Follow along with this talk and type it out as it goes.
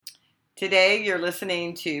Today you're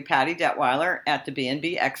listening to Pattie Detwiler at the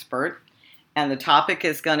BnB Expert, and the topic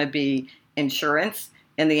is going to be insurance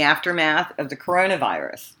in the aftermath of the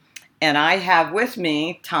coronavirus. And I have with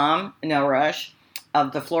me Tom Norush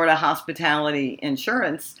of the Florida Hospitality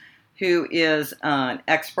Insurance, who is an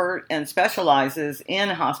expert and specializes in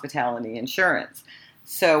hospitality insurance.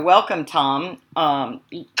 So welcome, Tom. Thank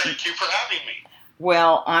you for having me.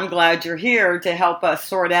 Well, I'm glad you're here to help us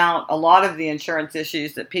sort out a lot of the insurance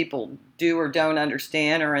issues that people do or don't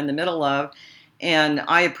understand or are in the middle of. And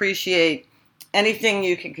I appreciate anything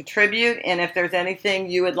you can contribute. And if there's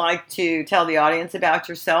anything you would like to tell the audience about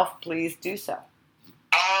yourself, please do so.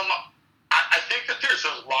 I think that there's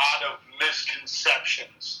a lot of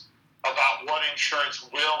misconceptions about what insurance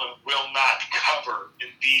will and will not cover in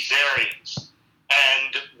these areas.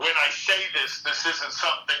 And when I say this isn't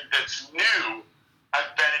something that's new.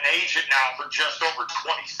 I've been an agent now for just over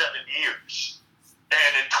 27 years.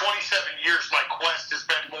 And in 27 years, my quest has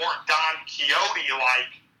been more Don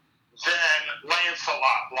Quixote-like than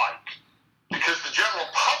Lancelot-like. Because the general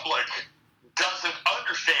public doesn't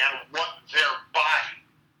understand what they're buying.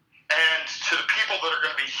 And to the people that are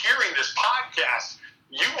going to be hearing this podcast,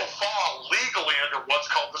 you will fall legally under what's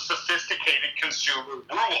called the Sophisticated Consumer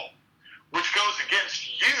Rule, which goes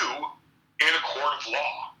against you in a court of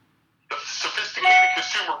law. The Sophisticated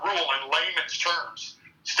Consumer Rule, in layman's terms,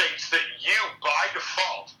 states that you, by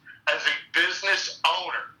default, as a business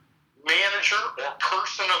owner, manager, or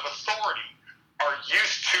person of authority, are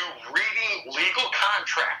used to reading legal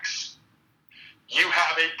contracts. You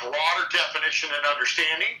have a broader definition and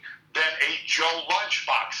understanding than a Joe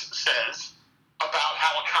Lunchbox says about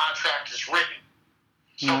how a contract is written.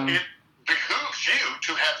 So it behooves you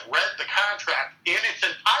to have read the contract in its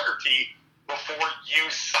entirety before you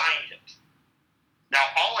sign it. Now,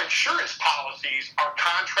 all insurance policies are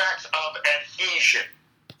contracts of adhesion.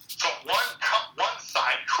 So one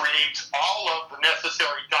side creates all of the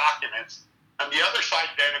necessary documents, and the other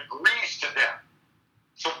side then agrees to them.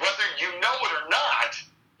 So whether you know it or not,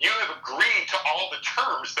 you have agreed to all the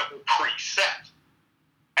terms that were preset.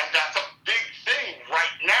 And that's a big thing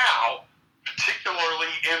right now,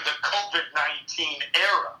 particularly in the COVID-19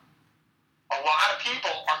 era. A lot of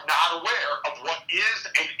people are not aware of what is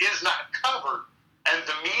and is not covered, and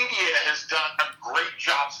the media has done a great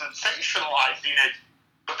job sensationalizing it,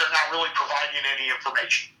 but they're not really providing any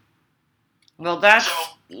information. Well,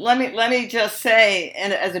 let me just say,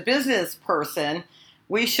 and as a business person,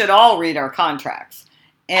 we should all read our contracts.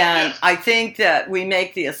 And I think that we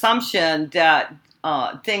make the assumption that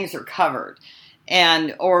things are covered.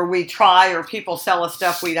 Or we try, or people sell us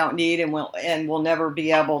stuff we don't need and we'll never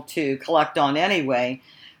be able to collect on anyway.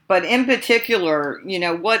 But in particular,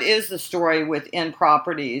 what is the story within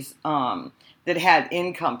properties that had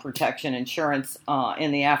income protection insurance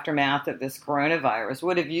in the aftermath of this coronavirus?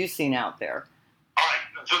 What have you seen out there? All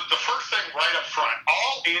right. The first thing right up front,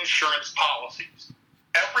 all insurance policies,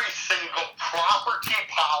 every single property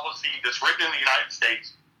policy that's written in the United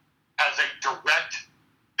States has a direct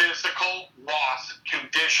physical loss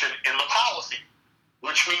condition in the policy,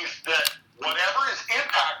 which means that whatever is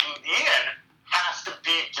impacting the end has to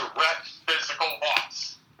be direct physical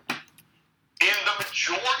loss. In the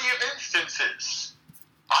majority of instances,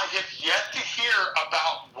 I have yet to hear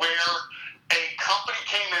about where a company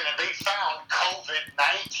came in and they found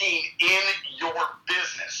COVID-19 in your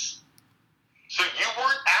business. So you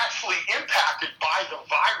weren't actually impacted by the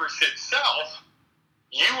virus itself.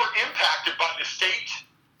 You were impacted by the state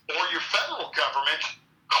or your federal government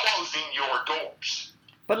closing your doors.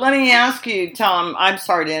 But let me ask you, Tom, I'm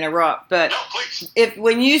sorry to interrupt, but no, please.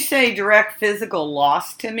 When you say direct physical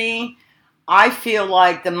loss to me, I feel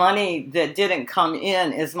like the money that didn't come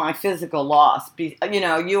in is my physical loss. We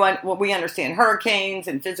understand hurricanes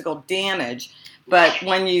and physical damage, but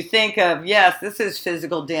when you think of, yes, this is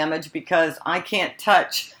physical damage because I can't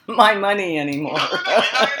touch my money anymore. No, and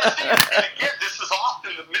I understand. And again, this is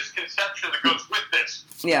often the misconception that goes with this.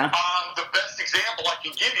 Yeah. The best example I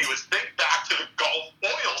can give you is think back to the Gulf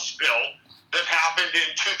oil spill that happened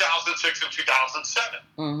in 2006 and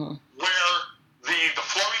 2007, where the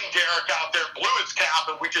floating derrick out there blew its cap,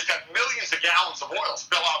 and we just had millions of gallons of oil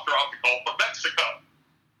spill out throughout the Gulf of Mexico.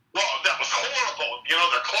 Well, that was horrible.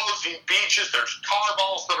 They're closing beaches. There's tar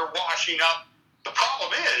balls that are washing up. The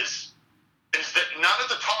problem is that none of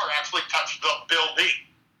the tar actually touched the building.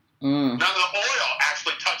 None of the oil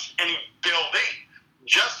actually touched any building.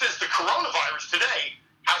 Just as the coronavirus today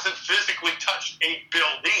hasn't physically touched a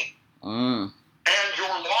building. And your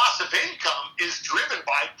loss of income is driven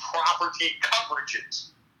by property coverages.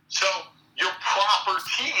 So your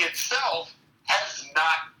property itself has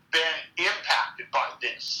not been impacted by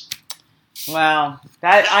this. Wow.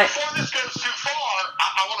 Before this goes too far,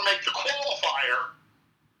 I want to make the qualifier.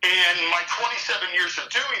 In my 27 years of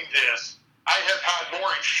doing this, I have had more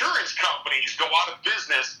insurance companies go out of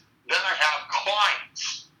business than I have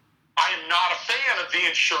clients. I am not a fan of the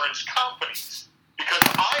insurance companies because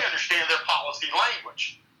I understand their policy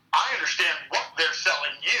language. I understand what they're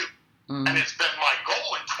selling you. And it's been my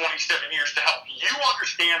goal in 27 years to help you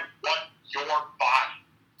understand what you're buying.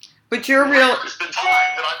 But you're real. There's the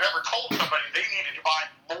time that I've ever told somebody they needed to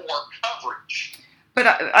buy more coverage. But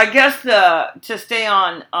I guess to stay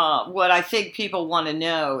on what I think people want to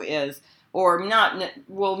know is, or not,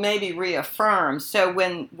 will maybe reaffirm. So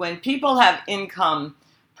when people have income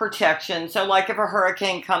protection, so like if a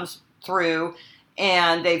hurricane comes through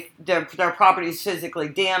and their property is physically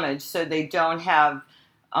damaged, so they don't have,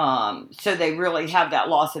 so they really have that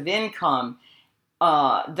loss of income.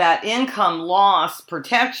 That income loss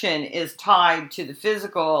protection is tied to the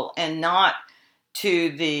physical and not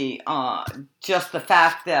to the just the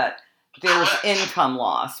fact that there's income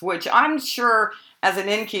loss, which I'm sure as an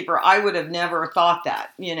innkeeper I would have never thought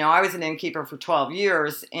that. I was an innkeeper for 12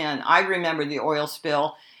 years, and I remember the oil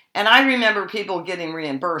spill, and I remember people getting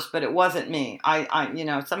reimbursed, but it wasn't me.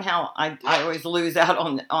 I somehow I always lose out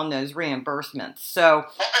on those reimbursements. So,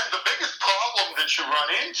 and the biggest problem that you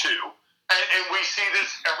run into, and we see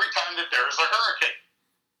this every time that there's a hurricane.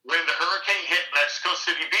 When the hurricane hit Mexico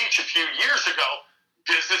City Beach a few years ago,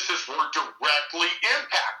 businesses were directly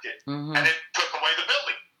impacted, and it took away the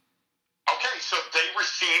building. Okay, so they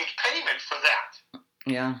received payment for that.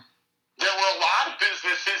 Yeah. There were a lot of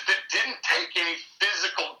businesses that didn't take any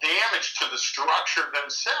physical damage to the structure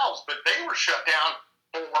themselves, but they were shut down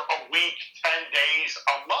for a week, 10 days,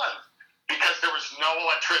 a month, because there was no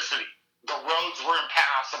electricity. The roads were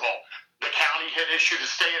impassable. The county had issued a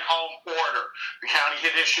stay-at-home order. The county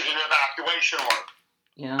had issued an evacuation order.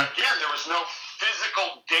 Yeah. Again, there was no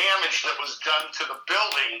physical damage that was done to the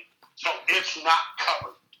building, so it's not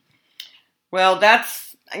covered. Well,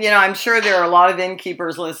 that's, I'm sure there are a lot of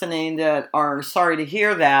innkeepers listening that are sorry to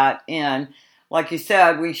hear that. And like you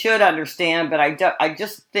said, we should understand, but I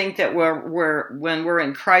just think that when we're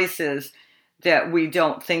in crisis, that we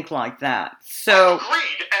don't think like that. So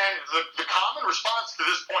agreed. And the common response to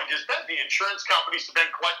this point has been the insurance companies have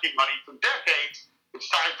been collecting money for decades.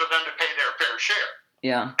 It's time for them to pay their fair share.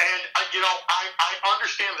 Yeah. And, I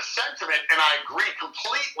understand the sentiment, and I agree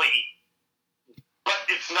completely, but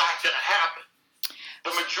it's not going to happen.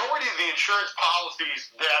 The majority of the insurance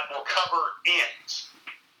policies that will cover inns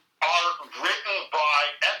are written by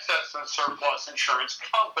excess and surplus insurance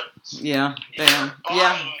companies. Yeah. They're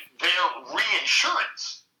buying their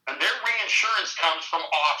reinsurance, and their reinsurance comes from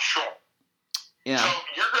offshore. Yeah. So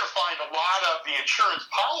you're going to find a lot of the insurance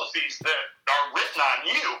policies that are written on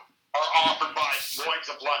you are offered by Lloyd's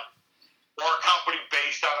of London, or a company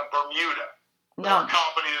based out of Bermuda, or a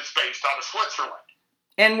company that's based out of Switzerland.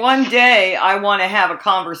 And one day I want to have a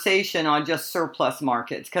conversation on just surplus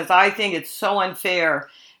markets, because I think it's so unfair,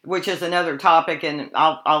 which is another topic, and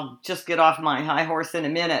I'll just get off my high horse in a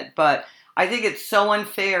minute, but I think it's so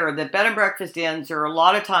unfair that bed and breakfast inns are a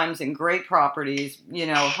lot of times in great properties,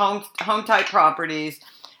 home type properties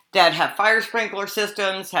that have fire sprinkler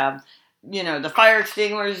systems, have the fire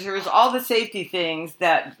extinguishers, all the safety things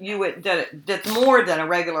that's more than a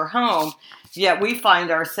regular home. Yet we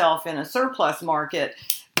find ourselves in a surplus market,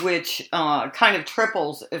 which kind of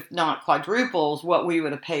triples, if not quadruples, what we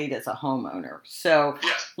would have paid as a homeowner. So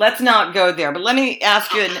let's not go there. But let me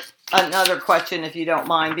ask you another question, if you don't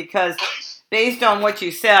mind, because based on what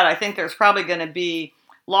you said, I think there's probably going to be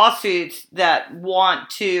lawsuits that want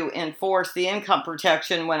to enforce the income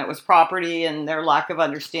protection when it was property, and their lack of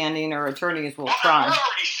understanding, or attorneys will try. We're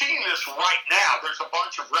already seeing this right now. There's a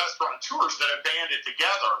bunch of restaurateurs that have banded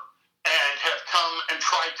together and have come and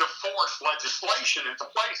tried to force legislation into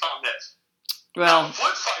place on this. Well, now, the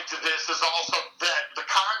flip side to this is also that the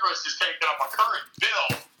Congress has taken up a current bill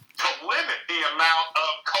to limit the amount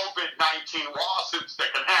of COVID-19 lawsuits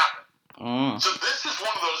that can happen. So this is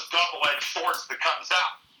one of those double-edged swords that comes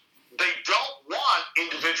out. They don't want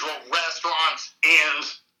individual restaurants,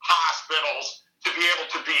 inns, hospitals to be able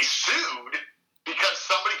to be sued because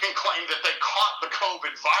somebody can claim that they caught the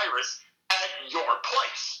COVID virus at your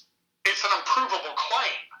place. It's an unprovable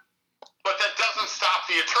claim, but that doesn't stop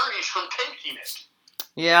the attorneys from taking it.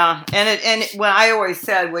 Yeah, and when I always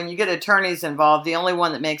said, when you get attorneys involved, the only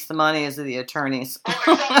one that makes the money is the attorneys. Well,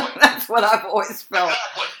 exactly. That's what I've always felt.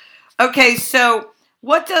 Exactly. Okay, so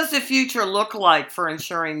what does the future look like for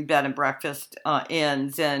insuring bed and breakfast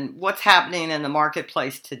inns, and what's happening in the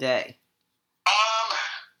marketplace today?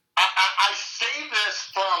 I say this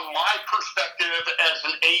from my perspective with as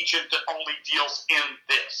an agent that only deals in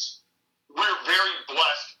this. We're very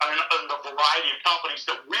blessed in the variety of companies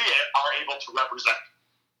that we are able to represent.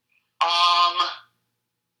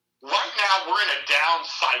 Right now, we're in a down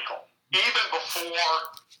cycle. Even before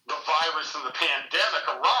the virus and the pandemic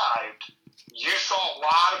arrived, you saw a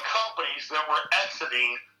lot of companies that were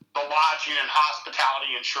exiting the lodging and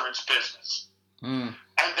hospitality insurance business.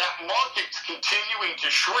 And that market's continuing to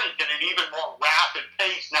shrink at an even more rapid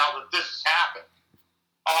pace now that this has happened.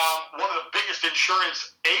 One of the biggest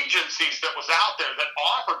insurance agencies that was out there that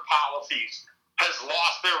offered policies has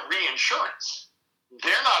lost their reinsurance.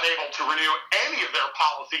 They're not able to renew any of their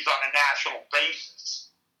policies on a national basis.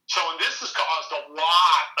 So, and this has caused a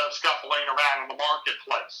lot of scuffling around in the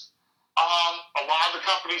marketplace. A lot of the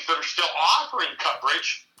companies that are still offering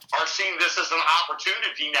coverage are seeing this as an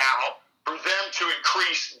opportunity now for them to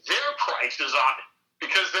increase their prices on it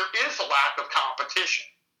because there is a lack of competition.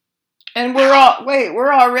 And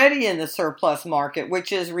we're already in the surplus market,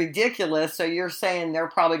 which is ridiculous. So you're saying they're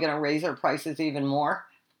probably going to raise their prices even more?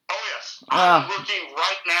 Oh, yes. I'm looking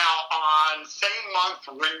right now on same-month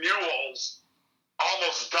renewals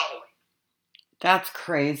almost doubling. That's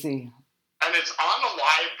crazy. And it's on a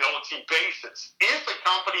liability basis. If a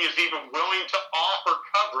company is even willing to offer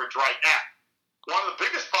coverage right now, one of the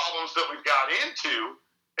biggest problems that we've got into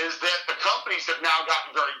is that the companies have now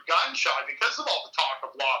gotten very gun-shy because of all the talk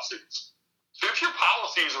of lawsuits. So if your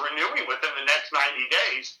policy is renewing within the next 90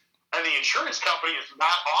 days and the insurance company is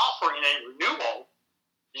not offering a renewal,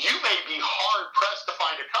 you may be hard-pressed to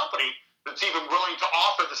find a company that's even willing to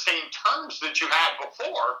offer the same terms that you had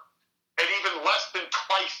before at even less than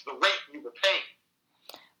twice the rate you were paying.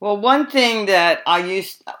 Well, one thing that I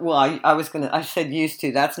said used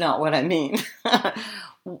to, that's not what I mean.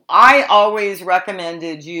 I always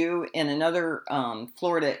recommended you and another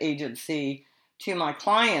Florida agency to my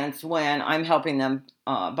clients when I'm helping them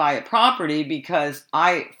buy a property because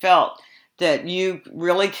I felt that you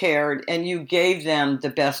really cared and you gave them the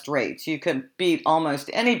best rates. You could beat almost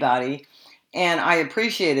anybody, and I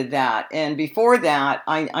appreciated that. And before that,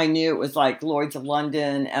 I knew it was like Lloyd's of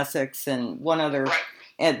London, Essex, and one other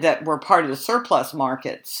that were part of the surplus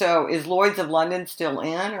market. So is Lloyd's of London still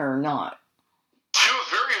in or not? To a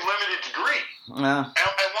very limited degree. And one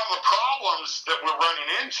of the problems that we're running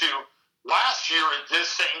into, last year at this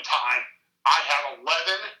same time, I had 11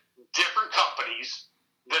 different companies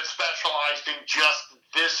that specialized in just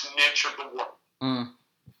this niche of the world.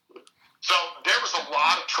 So there was a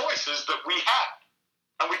lot of choices that we had,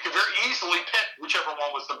 and we could very easily pick whichever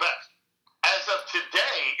one was the best. As of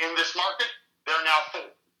today, in this market, there are now 4.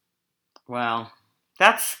 Wow.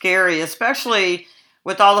 That's scary, especially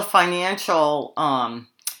with all the financial, I'm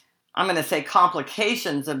going to say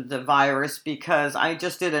complications of the virus, because I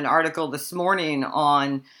just did an article this morning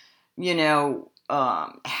on,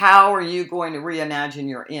 how are you going to reimagine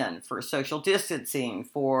your inn for social distancing,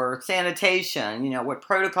 for sanitation, what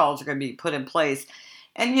protocols are going to be put in place,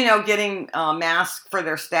 and, getting masks for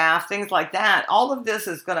their staff, things like that. All of this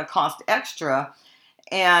is going to cost extra.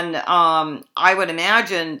 And I would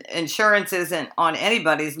imagine insurance isn't on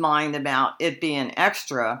anybody's mind about it being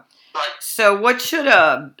extra. Right. So what should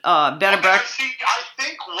a bed and breakfast... I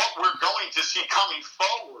think what we're going to see coming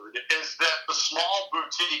forward is that the small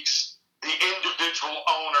boutiques, the individual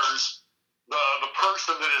owners, the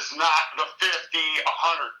person that is not the 50,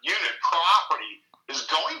 100-unit property is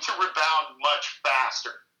going to rebound much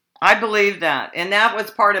faster. I believe that. And that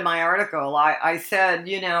was part of my article. I said,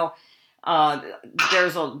 there's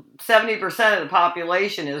 70% of the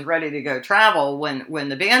population is ready to go travel when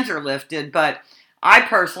the bans are lifted, but I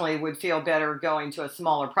personally would feel better going to a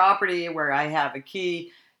smaller property where I have a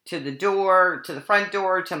key to the door, to the front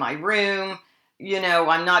door, to my room.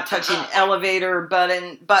 I'm not touching elevator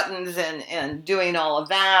buttons and doing all of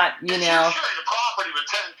that. If you're sharing a property with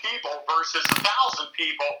 10 people versus 1,000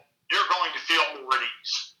 people, you're going to feel more at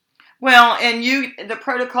ease. Well, and the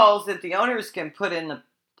protocols that the owners can put in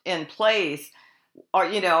place are,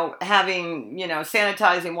 having,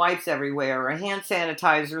 sanitizing wipes everywhere, or hand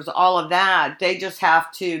sanitizers, all of that. They just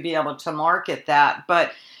have to be able to market that.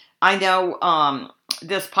 But I know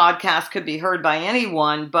this podcast could be heard by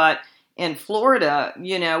anyone, but in Florida,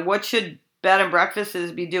 what should bed and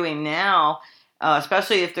breakfasts be doing now,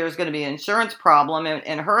 especially if there's going to be an insurance problem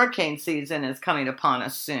and hurricane season is coming upon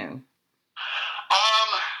us soon?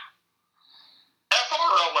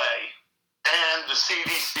 The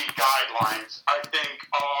CDC guidelines, I think,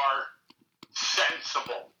 are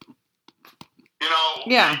sensible.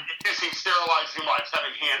 Using sterilizing wipes,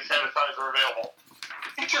 having hand sanitizer available.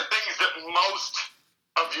 These are things that most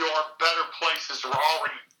of your better places are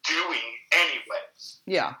already doing anyways.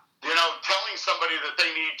 Yeah. The telling somebody that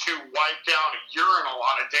they need to wipe down a urinal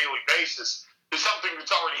on a daily basis is something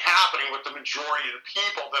that's already happening with the majority of the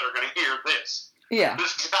people that are going to hear this. Yeah.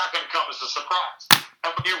 This is not going to come as a surprise.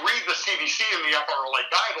 And when you read the CDC and the FRLA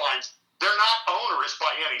guidelines, they're not onerous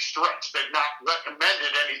by any stretch. They've not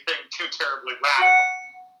recommended anything too terribly radical.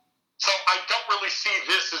 So I don't really see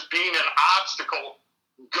this as being an obstacle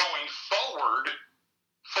going forward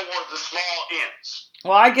for the small inns.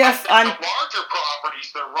 Well, I guess the larger properties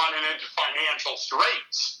that are running into financial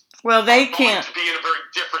straits. Well, they can't to be in a very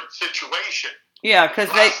different situation. Yeah, because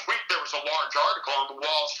last week there was a large article on the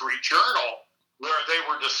Wall Street Journal where they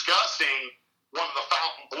were discussing one of the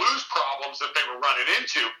Fountain Blues problems that they were running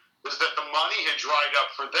into was that the money had dried up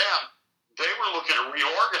for them. They were looking at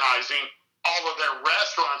reorganizing. All of their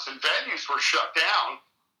restaurants and venues were shut down,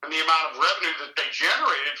 and the amount of revenue that they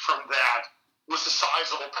generated from that was a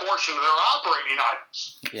sizable portion of their operating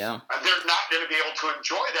items. Yeah. And they're not going to be able to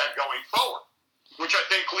enjoy that going forward, which I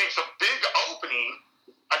think leaves a big opening,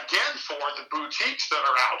 again, for the boutiques that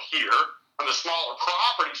are out here and the smaller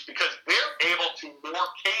properties because they're able to more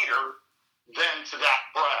cater than to that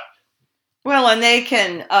bread. Well, and they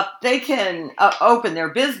can open their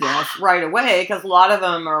business right away because a lot of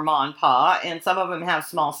them are mom and pop, and some of them have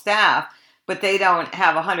small staff, but they don't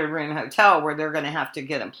have a 100-room hotel where they're going to have to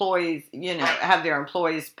get employees, have their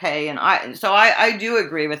employees pay. And so I do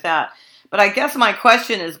agree with that. But I guess my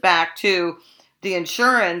question is back to the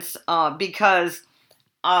insurance because,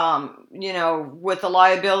 with the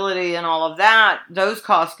liability and all of that, those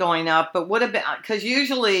costs going up. But what about, because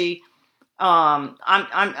usually,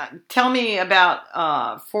 tell me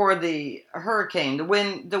about for the hurricane, the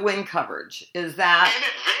wind coverage. Is that in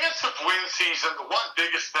advance of wind season? The one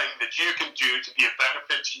biggest thing that you can do to be a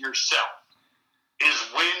benefit to yourself is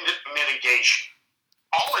wind mitigation.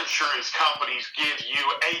 All insurance companies give you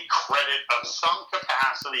a credit of some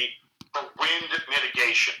capacity for wind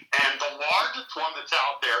mitigation, and the largest one that's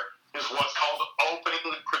out there is what's called opening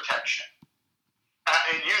protection.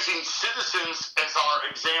 And using Citizens as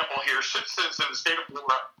our example here, Citizens in the state of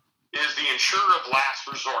Florida is the insurer of last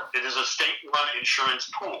resort. It is a state-run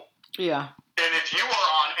insurance pool. Yeah. And if you are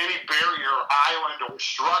on any barrier, island, or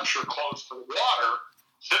structure close to the water,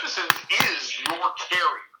 Citizens is your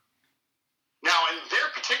carrier. Now, in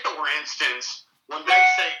their particular instance, when they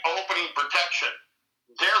say opening protection,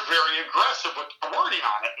 they're very aggressive with the wording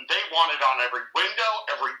on it. And they want it on every window,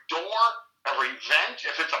 every door, every vent.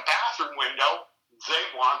 If it's a bathroom window, they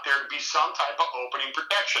want there to be some type of opening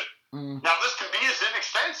protection. Mm. Now, this can be as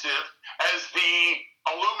inexpensive as the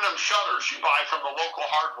aluminum shutters you buy from the local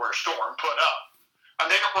hardware store and put up. And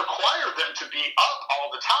they don't require them to be up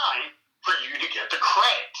all the time for you to get the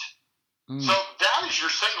credit. Mm. So that is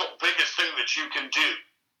your single biggest thing that you can do.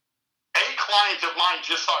 A client of mine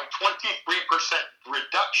just saw a 23%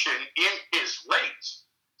 reduction in his rates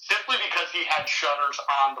simply because he had shutters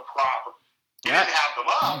on the property. He didn't have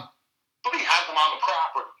them up, but he had them on the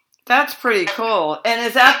property. That's pretty cool. And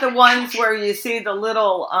is that the ones where you see the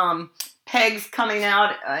little pegs coming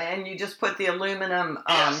out and you just put the aluminum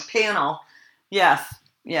Yes. panel?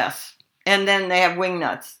 Yes. And then they have wing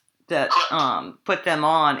nuts that put them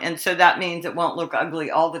on. And so that means it won't look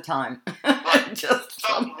ugly all the time. Right. So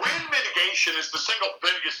wind mitigation is the single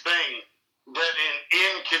biggest thing that an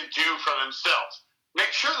inn can do for themselves.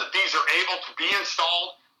 Make sure that these are able to be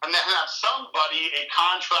installed and then have somebody, a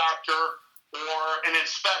contractor or an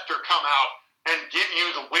inspector, come out and give you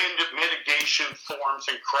the wind mitigation forms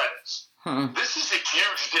and credits. This is a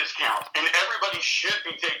huge discount, and everybody should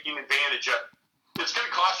be taking advantage of it. It's going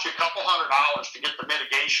to cost you a couple $100 to get the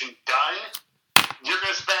mitigation done. You're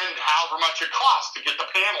going to spend however much it costs to get the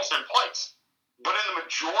panels in place. But in the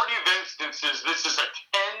majority of instances, this is a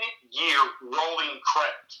 10-year rolling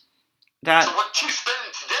credit. So what you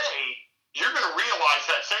spend today, you're going to realize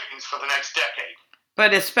that savings for the next decade.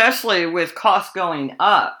 But especially with costs going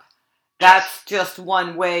up, that's just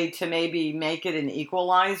one way to maybe make it an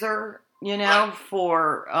equalizer, Right.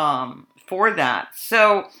 for that.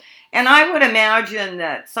 So, and I would imagine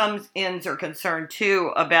that some inns are concerned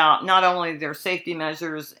too about not only their safety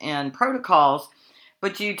measures and protocols,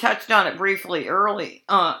 but you touched on it briefly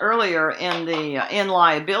earlier in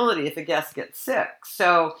liability if a guest gets sick.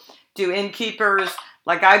 So, do innkeepers,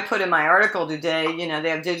 like I put in my article today, they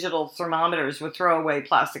have digital thermometers with throwaway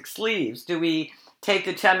plastic sleeves. Do we take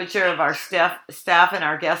the temperature of our staff and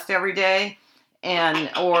our guests every day,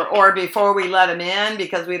 or before we let them in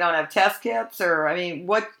because we don't have test kits? Or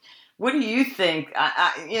what do you think?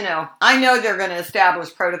 I know they're going to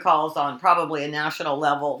establish protocols on probably a national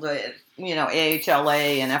level,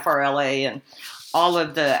 AHLA and FRLA and all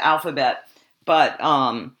of the alphabet. But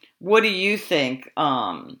what do you think?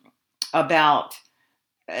 about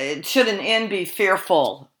should an inn be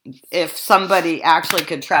fearful if somebody actually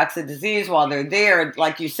contracts a disease while they're there?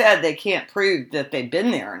 Like you said, they can't prove that they've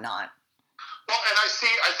been there or not. Well, and I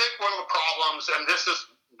think one of the problems, and this is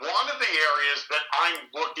one of the areas that I'm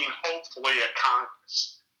looking hopefully at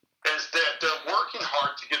Congress, is that they're working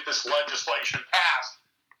hard to get this legislation passed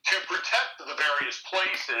to protect the various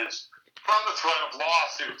places from the threat of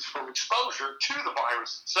lawsuits for exposure to the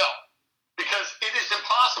virus itself. Because it is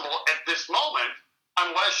impossible at this moment,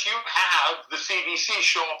 unless you have the CDC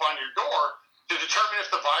show up on your door, to determine if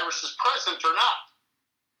the virus is present or not.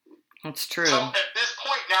 That's true. So at this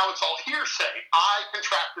point now, it's all hearsay. I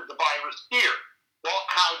contracted the virus here. Well,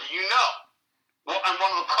 how do you know? Well, and one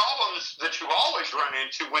of the problems that you always run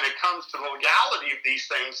into when it comes to the legality of these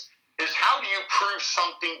things is how do you prove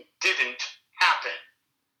something didn't happen?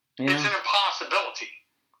 Yeah. It's an impossibility.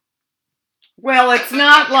 Well, it's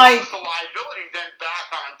not like the liability then back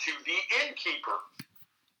onto the innkeeper,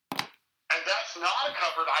 and that's not a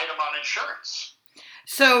covered item on insurance.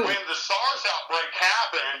 So when the SARS outbreak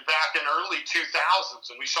happened back in early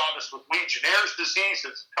 2000s, and we saw this with Legionnaire's disease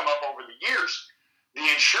that's come up over the years, the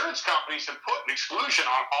insurance companies have put an exclusion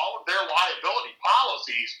on all of their liability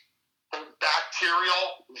policies for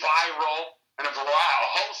bacterial, viral, and a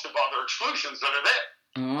host of other exclusions that are there.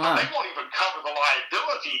 They won't even cover the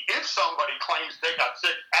liability if somebody claims they got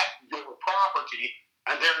sick at your property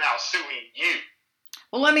and they're now suing you.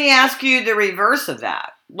 Well, let me ask you the reverse of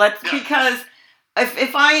that. Because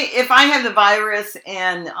if I have the virus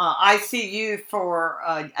and I see you for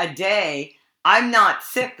a day, I'm not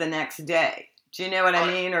sick the next day. Do you know what I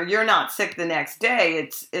mean? Or you're not sick the next day.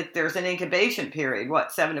 There's an incubation period,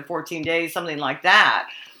 7 to 14 days, something like that.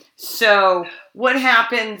 So what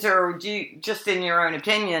happens, or do you, just in your own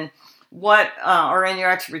opinion, or in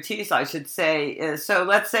your expertise, I should say, is, so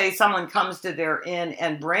let's say someone comes to their inn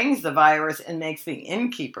and brings the virus and makes the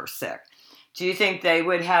innkeeper sick. Do you think they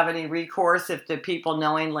would have any recourse if the people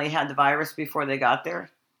knowingly had the virus before they got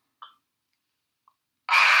there?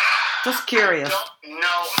 Just curious. I don't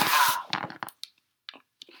know how.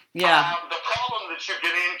 Yeah. The problem that you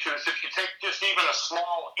get into is if you take just even a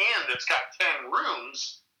small inn that's got 10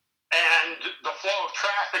 rooms, and the flow of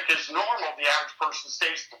traffic is normal, the average person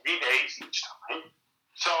stays 3 days each time.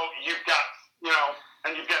 So you've got,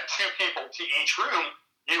 and you've got 2 people to each room.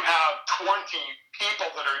 You have 20 people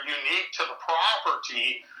that are unique to the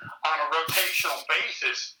property on a rotational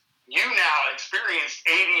basis. You now experienced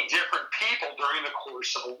 80 different people during the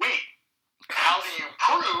course of a week. How do you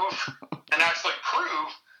prove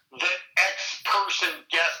that X person,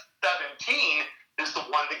 guest 17, is the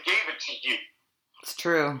one that gave it to you? It's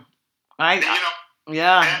true.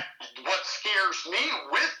 Yeah. And what scares me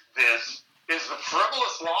with this is the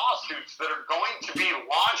frivolous lawsuits that are going to be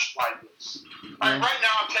launched by this. Right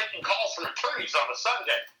now, I'm taking calls from attorneys on a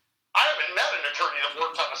Sunday. I haven't met an attorney that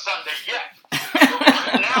works on a Sunday yet. But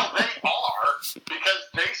right now, they are, because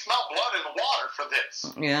they smell blood in the water for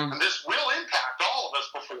this. Yeah. And this will impact all of us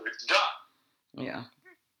before it's done. Yeah.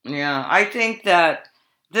 Yeah. I think that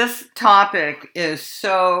this topic is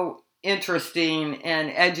so interesting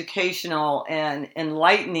and educational and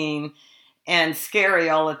enlightening and scary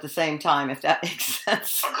all at the same time, if that makes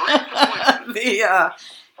sense.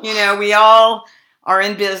 We all are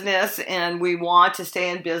in business and we want to stay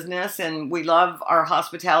in business and we love our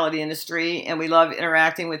hospitality industry and we love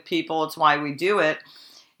interacting with people. It's why we do it.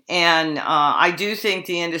 And I do think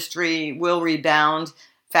the industry will rebound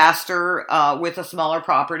faster with the smaller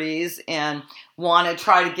properties and want to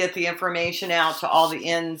try to get the information out to all the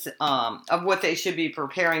inns of what they should be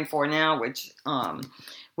preparing for now, which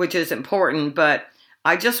is important. But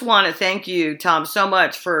I just want to thank you, Tom, so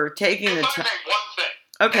much for taking the time. One thing.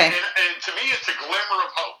 Okay. And to me, it's a glimmer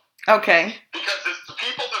of hope. Okay. Because it's the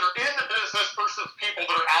people that are in the business versus people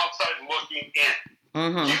that are outside looking in.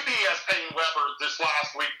 Mm-hmm. UBS Payne Weber this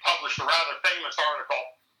last week published a rather famous article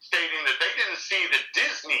stating that they didn't see that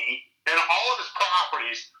Disney and all of its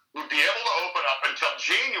properties would be able to open up until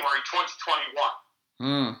January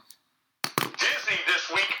 2021. Disney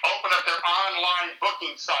this week opened up their online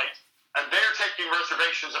booking site, and they're taking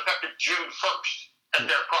reservations effective June 1st at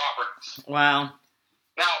their properties. Wow.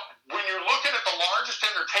 Now, when you're looking at the largest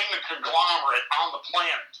entertainment conglomerate on the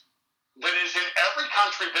planet that is in every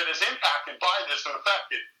country that is impacted by this and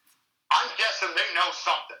affected, I'm guessing they know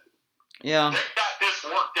something. Yeah. They've got this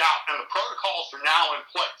worked out, and the protocols are now in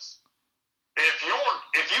place. If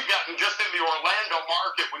you've gotten just in the Orlando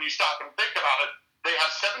market, when you stop and think about it, they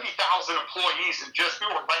have 70,000 employees in just the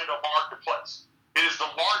Orlando marketplace. It is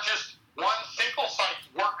the largest one single-site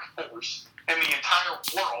workforce in the entire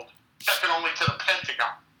world, second only to the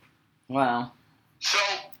Pentagon. Wow. So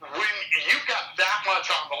when you've got that much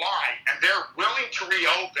on the line and they're willing to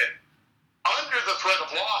reopen under the threat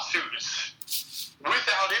of lawsuits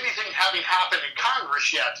without anything having happened in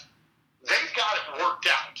Congress yet, they've got it worked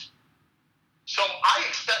out. So I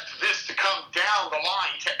expect this to come down the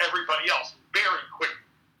line to everybody else very quickly.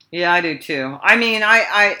 Yeah, I do too. I mean,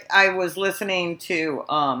 I was listening to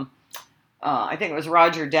I think it was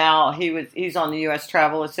Roger Dow. He's on the U.S.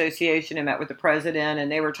 Travel Association and met with the president,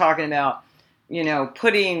 and they were talking about, you know,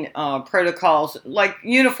 putting protocols, like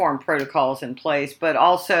uniform protocols in place, but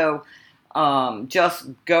also just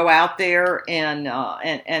go out there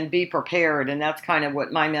and be prepared. And that's kind of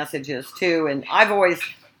what my message is too. And I've always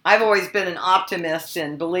been an optimist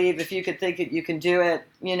and believe if you could think it, you can do it,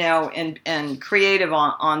 you know, and creative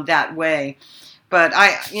on that way. But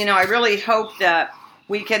I really hope that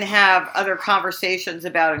we can have other conversations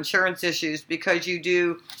about insurance issues, because you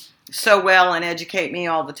do so well and educate me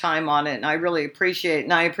all the time on it. And I really appreciate it.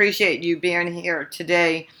 And I appreciate you being here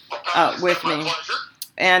today with me.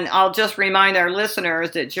 And I'll just remind our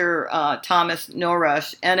listeners that you're Thomas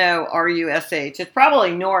Norush, Norush. It's probably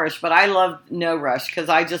Norush, but I love Norush because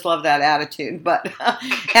I just love that attitude. But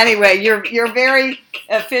anyway, you're very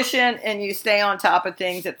efficient and you stay on top of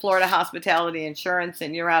things at Florida Hospitality Insurance,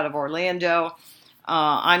 and you're out of Orlando.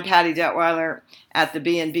 I'm Pattie Detwiler at the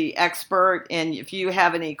BnB Expert, and if you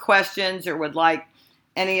have any questions or would like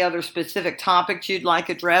any other specific topics you'd like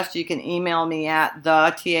addressed, you can email me at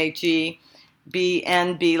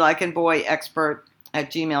BnB like in boy expert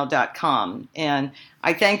 @gmail.com. And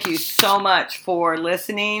I thank you so much for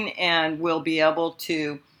listening, and we'll be able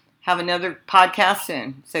to have another podcast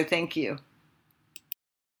soon. So thank you.